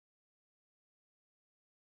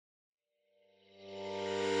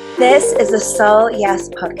This is the Soul Yes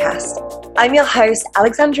podcast. I'm your host,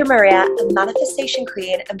 Alexandra Maria, a manifestation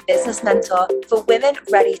queen and business mentor for women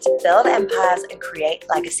ready to build empires and create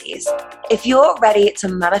legacies. If you're ready to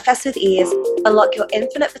manifest with ease, unlock your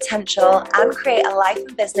infinite potential, and create a life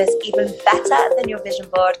and business even better than your vision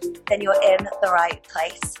board, then you're in the right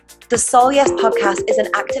place. The Soul Yes podcast is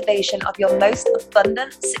an activation of your most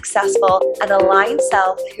abundant, successful, and aligned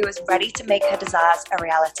self who is ready to make her desires a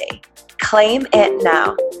reality. Claim it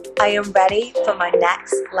now. I am ready for my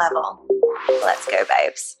next level. Let's go,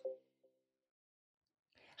 babes.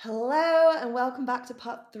 Hello, and welcome back to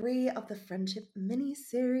part 3 of the Friendship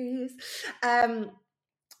mini-series.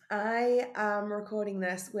 I am recording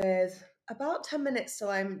this with about 10 minutes till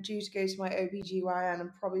I'm due to go to my OBGYN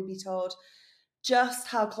and probably be told just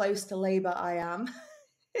how close to labour I am.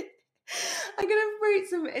 I'm going to create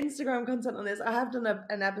some Instagram content on this. I have done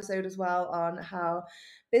an episode as well on how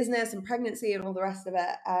business and pregnancy and all the rest of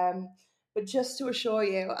it. But just to assure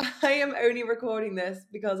you, I am only recording this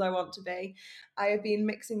because I want to be. I have been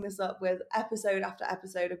mixing this up with episode after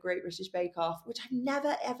episode of Great British Bake Off, which I've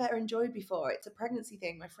never, ever enjoyed before. It's a pregnancy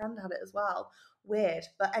thing. My friend had it as well. Weird.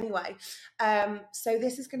 But anyway, so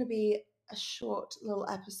this is going to be a short little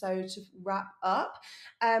episode to wrap up.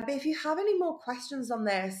 But if you have any more questions on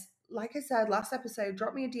this, like I said last episode,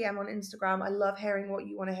 drop me a DM on Instagram. I love hearing what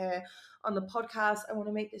you want to hear on the podcast. I want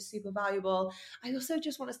to make this super valuable. I also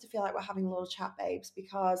just want us to feel like we're having a little chat, babes,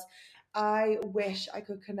 because I wish I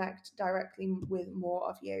could connect directly with more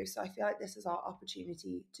of you. So I feel like this is our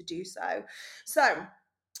opportunity to do so. So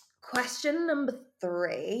question number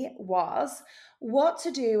 3 was what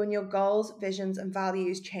to do when your goals, visions, and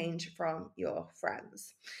values change from your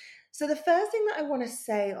friends. So the first thing that I want to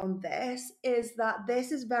say on this is that this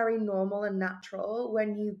is very normal and natural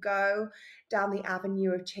when you go down the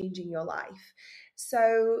avenue of changing your life.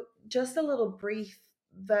 So just a little brief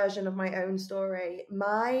version of my own story.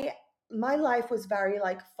 My life was very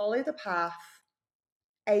like follow the path,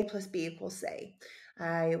 A plus B equals C.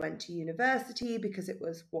 I went to university because it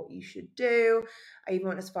was what you should do. I even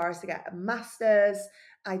went as far as to get a master's.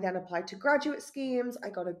 I then applied to graduate schemes. I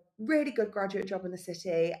got a really good graduate job in the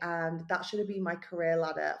city, and that should have been my career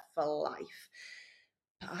ladder for life.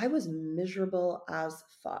 But I was miserable as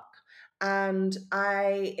fuck. And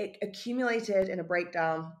it accumulated in a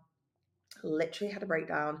breakdown. Literally had a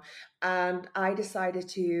breakdown, and I decided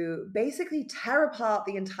to basically tear apart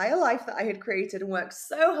the entire life that I had created and worked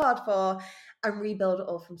so hard for and rebuild it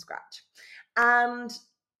all from scratch. And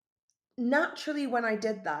naturally, when I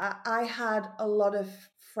did that, I had a lot of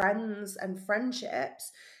friends and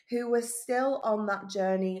friendships who were still on that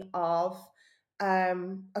journey of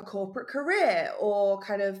a corporate career or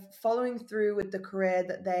kind of following through with the career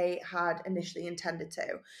that they had initially intended to.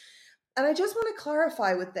 And I just want to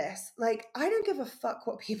clarify with this, like, I don't give a fuck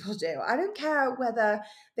what people do. I don't care whether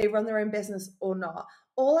they run their own business or not.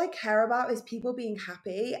 All I care about is people being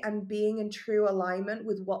happy and being in true alignment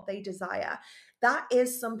with what they desire. That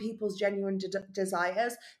is some people's genuine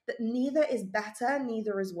desires, that neither is better,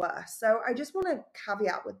 neither is worse. So I just want to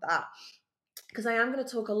caveat with that, because I am going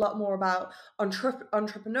to talk a lot more about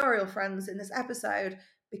entrepreneurial friends in this episode,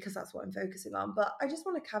 because that's what I'm focusing on. But I just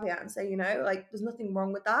want to caveat and say, like, there's nothing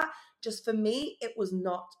wrong with that. Just for me, it was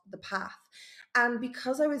not the path. And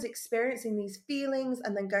because I was experiencing these feelings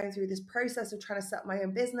and then going through this process of trying to set my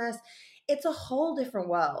own business, it's a whole different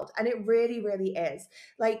world. And it really, really is.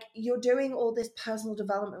 Like, you're doing all this personal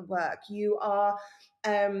development work. You are,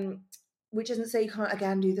 which isn't to say you can't,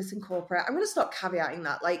 again, do this in corporate. I'm going to stop caveating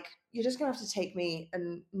that. Like, you're just going to have to take me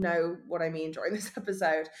and know what I mean during this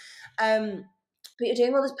episode. But you're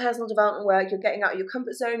doing all this personal development work, you're getting out of your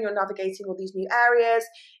comfort zone, you're navigating all these new areas,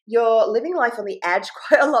 you're living life on the edge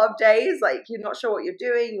quite a lot of days, like you're not sure what you're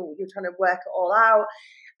doing, you're trying to work it all out.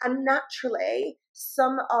 And naturally,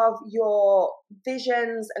 some of your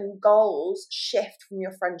visions and goals shift from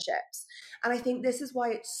your friendships. And I think this is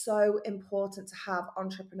why it's so important to have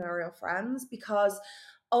entrepreneurial friends, because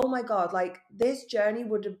oh my God, like this journey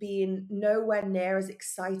would have been nowhere near as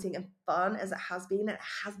exciting and fun as it has been. It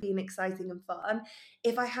has been exciting and fun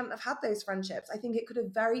if I hadn't have had those friendships. I think it could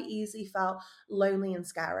have very easily felt lonely and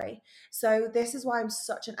scary. So this is why I'm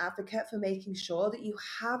such an advocate for making sure that you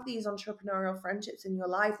have these entrepreneurial friendships in your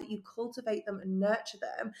life, that you cultivate them and nurture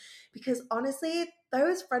them, because honestly,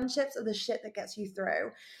 those friendships are the shit that gets you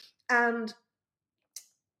through. And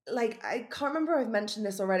like, I can't remember if I've mentioned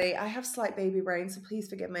this already. I have slight baby brain, so please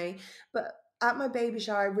forgive me. But at my baby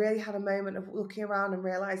shower, I really had a moment of looking around and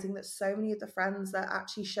realizing that so many of the friends that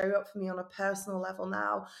actually showed up for me on a personal level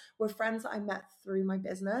now were friends that I met through my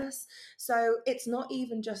business. So it's not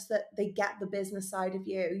even just that they get the business side of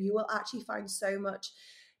you. You will actually find so much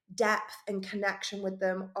depth and connection with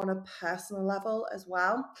them on a personal level as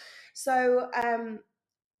well. So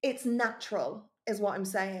it's natural, is what I'm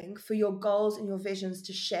saying, for your goals and your visions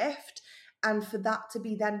to shift and for that to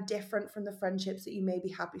be then different from the friendships that you maybe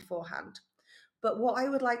had beforehand. But what I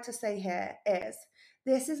would like to say here is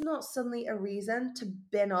this is not suddenly a reason to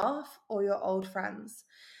bin off all your old friends.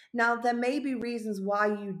 Now, there may be reasons why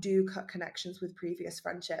you do cut connections with previous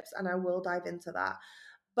friendships, and I will dive into that.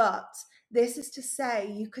 But this is to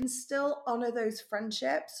say you can still honor those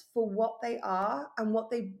friendships for what they are and what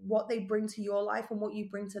they bring to your life and what you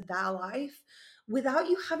bring to their life without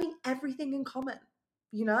you having everything in common,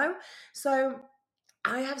 you know? So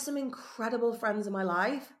I have some incredible friends in my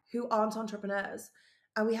life who aren't entrepreneurs,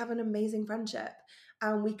 and we have an amazing friendship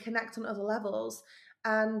and we connect on other levels.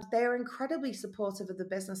 And they are incredibly supportive of the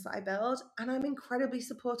business that I build, and I'm incredibly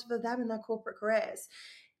supportive of them in their corporate careers.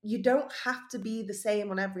 You don't have to be the same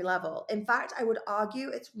on every level. In fact, I would argue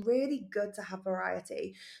it's really good to have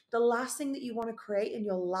variety. The last thing that you want to create in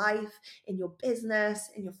your life, in your business,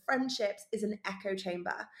 in your friendships is an echo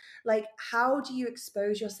chamber. Like, how do you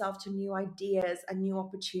expose yourself to new ideas and new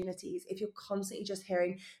opportunities if you're constantly just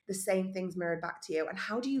hearing the same things mirrored back to you? And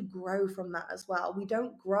how do you grow from that as well? We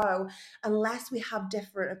don't grow unless we have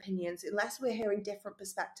different opinions, unless we're hearing different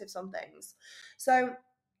perspectives on things. So,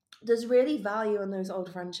 there's really value in those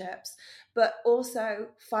old friendships, but also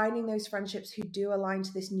finding those friendships who do align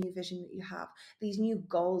to this new vision that you have, these new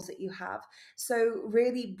goals that you have. So,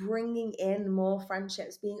 really bringing in more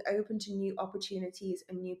friendships, being open to new opportunities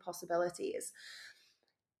and new possibilities.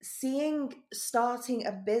 Seeing starting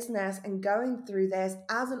a business and going through this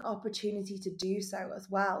as an opportunity to do so as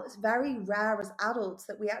well. It's very rare as adults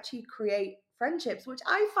that we actually create friendships, which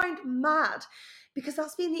I find mad because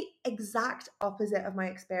that's been the exact opposite of my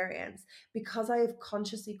experience. Because I have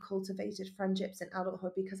consciously cultivated friendships in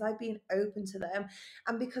adulthood, because I've been open to them,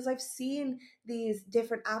 and because I've seen these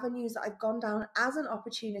different avenues that I've gone down as an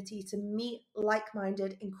opportunity to meet like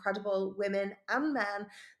minded, incredible women and men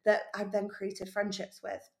that I've then created friendships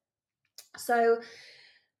with. So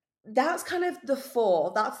that's kind of the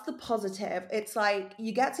four. That's the positive. It's like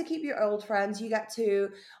you get to keep your old friends, you get to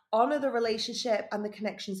honor the relationship and the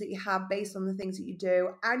connections that you have based on the things that you do,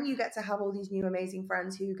 and you get to have all these new amazing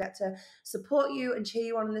friends who get to support you and cheer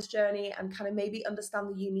you on in this journey and kind of maybe understand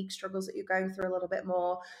the unique struggles that you're going through a little bit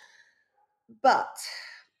more. But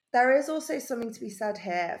there is also something to be said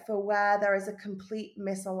here for where there is a complete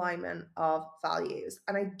misalignment of values.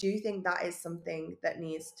 And I do think that is something that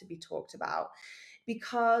needs to be talked about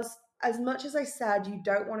because as much as I said, you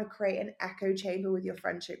don't want to create an echo chamber with your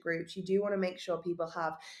friendship groups. You do want to make sure people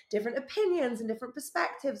have different opinions and different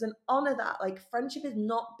perspectives and honor that. Like, friendship is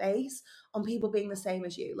not based on people being the same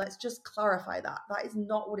as you. Let's just clarify that. That is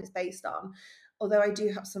not what it's based on. Although I do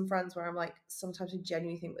have some friends where I'm like, sometimes I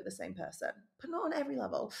genuinely think we're the same person, but not on every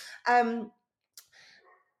level. I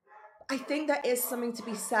think there is something to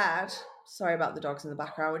be said. Sorry about the dogs in the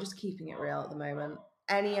background. We're just keeping it real at the moment.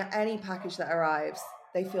 Any package that arrives,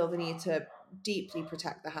 they feel the need to deeply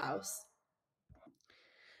protect the house.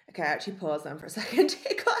 Okay, I actually paused then for a second.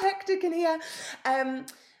 It got hectic in here.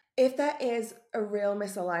 If there is a real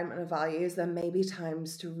misalignment of values, then maybe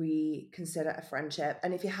times to reconsider a friendship.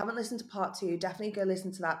 And if you haven't listened to part 2, definitely go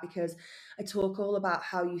listen to that because I talk all about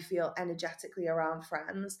how you feel energetically around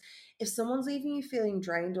friends. If someone's leaving you feeling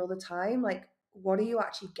drained all the time, like, what are you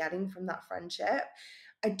actually getting from that friendship?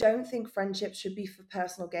 I don't think friendships should be for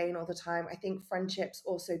personal gain all the time. I think friendships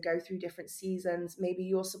also go through different seasons. Maybe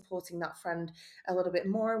you're supporting that friend a little bit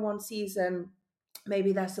more in one season.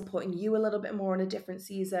 Maybe they're supporting you a little bit more in a different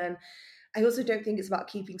season. I also don't think it's about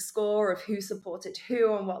keeping score of who supported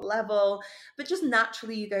who on what level, but just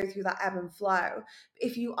naturally you go through that ebb and flow.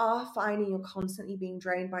 If you are finding you're constantly being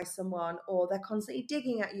drained by someone, or they're constantly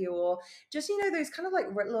digging at you, or just, those kind of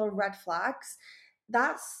like little red flags,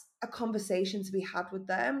 that's a conversation to be had with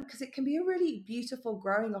them because it can be a really beautiful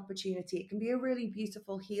growing opportunity. It can be a really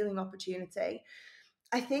beautiful healing opportunity.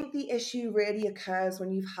 I think the issue really occurs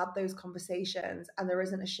when you've had those conversations and there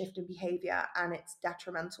isn't a shift in behavior and it's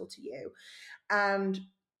detrimental to you. And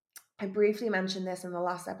I briefly mentioned this in the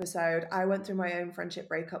last episode. I went through my own friendship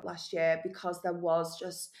breakup last year because there was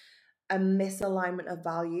just a misalignment of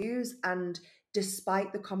values. And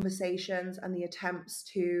despite the conversations and the attempts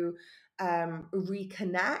to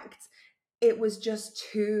reconnect, it was just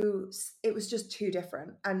too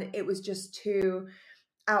different, and it was just too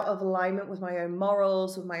out of alignment with my own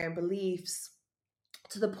morals, with my own beliefs,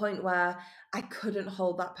 to the point where I couldn't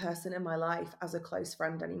hold that person in my life as a close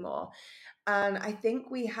friend anymore. And I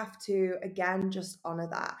think we have to, again, just honor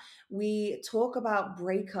that. We talk about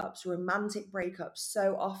breakups, romantic breakups,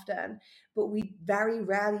 so often, but we very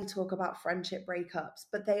rarely talk about friendship breakups.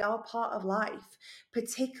 But they are part of life,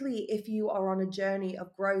 particularly if you are on a journey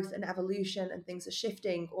of growth and evolution and things are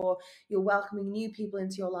shifting, or you're welcoming new people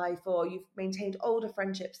into your life, or you've maintained older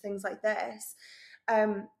friendships, things like this.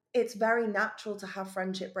 It's very natural to have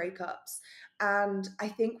friendship breakups. And I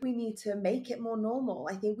think we need to make it more normal.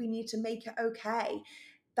 I think we need to make it okay.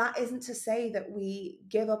 That isn't to say that we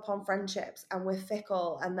give up on friendships and we're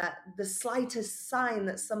fickle, and that the slightest sign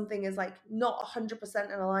that something is like not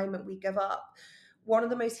 100% in alignment, we give up. One of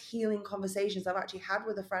the most healing conversations I've actually had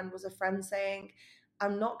with a friend was a friend saying,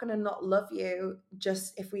 I'm not going to not love you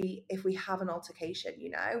just if we have an altercation, you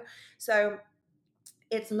know? So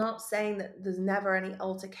it's not saying that there's never any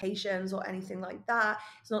altercations or anything like that.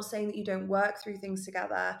 It's not saying that you don't work through things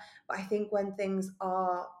together. But I think when things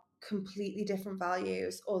are completely different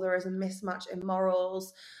values, or there is a mismatch in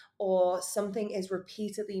morals, or something is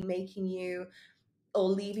repeatedly making you or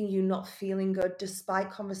leaving you not feeling good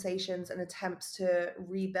despite conversations and attempts to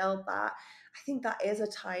rebuild that, I think that is a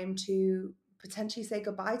time to potentially say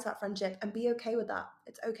goodbye to that friendship and be okay with that.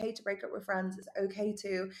 It's okay to break up with friends. It's okay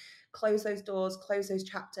to close those doors, close those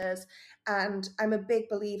chapters. And I'm a big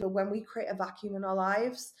believer, when we create a vacuum in our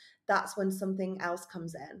lives, that's when something else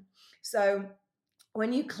comes in. So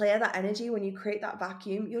when you clear that energy, when you create that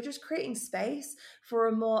vacuum, you're just creating space for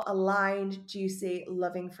a more aligned, juicy,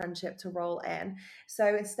 loving friendship to roll in.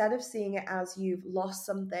 So instead of seeing it as you've lost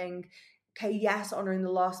something, okay, yes, honoring the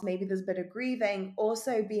loss, maybe there's a bit of grieving,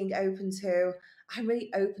 also being open to, I'm really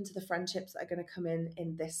open to the friendships that are going to come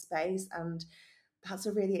in this space. And that's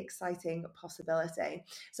a really exciting possibility.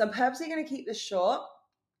 So I'm purposely going to keep this short,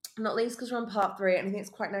 not least because we're on part 3, and I think it's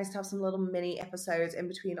quite nice to have some little mini episodes in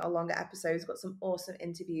between our longer episodes. We've got some awesome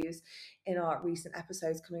interviews in our recent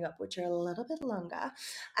episodes coming up, which are a little bit longer.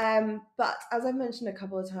 But as I've mentioned a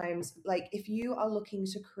couple of times, like, if you are looking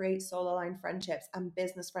to create soul aligned friendships and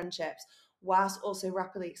business friendships whilst also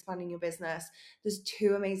rapidly expanding your business, there's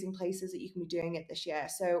 2 amazing places that you can be doing it this year.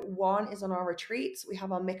 So one is on our retreats. We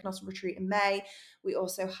have our Mykonos retreat in May. We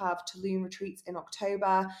also have Tulum retreats in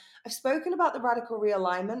October. I've spoken about the Radical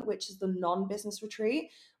Realignment, which is the non-business retreat.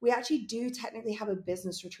 We actually do technically have a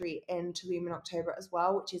business retreat in Tulum in October as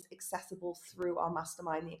well, which is accessible through our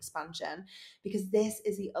mastermind, The Expansion, because this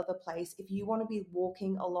is the other place. If you want to be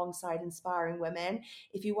walking alongside inspiring women,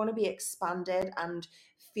 if you want to be expanded and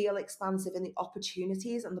feel expansive in the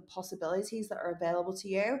opportunities and the possibilities that are available to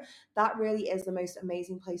you, that really is the most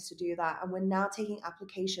amazing place to do that. And we're now taking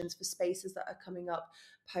applications for spaces that are coming up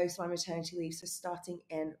post my maternity leave, so starting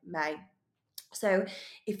in May. So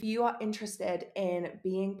if you are interested in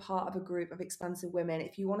being part of a group of expansive women,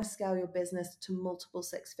 if you want to scale your business to multiple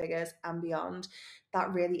 6 figures and beyond,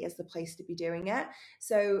 that really is the place to be doing it.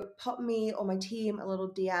 So pop me or my team a little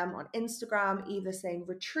DM on Instagram, either saying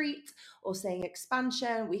retreat or saying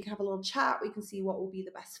expansion. We can have a little chat. We can see what will be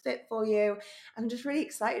the best fit for you. I'm just really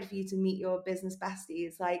excited for you to meet your business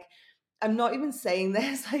besties. Like, I'm not even saying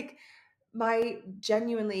this, like, my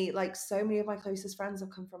genuinely, like, so many of my closest friends have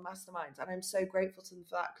come from masterminds, and I'm so grateful to them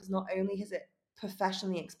for that, because not only has it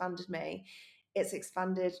professionally expanded me, it's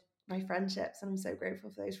expanded my friendships, and I'm so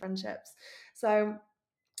grateful for those friendships. So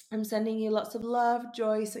I'm sending you lots of love,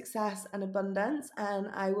 joy, success, and abundance, and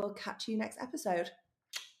I will catch you next episode.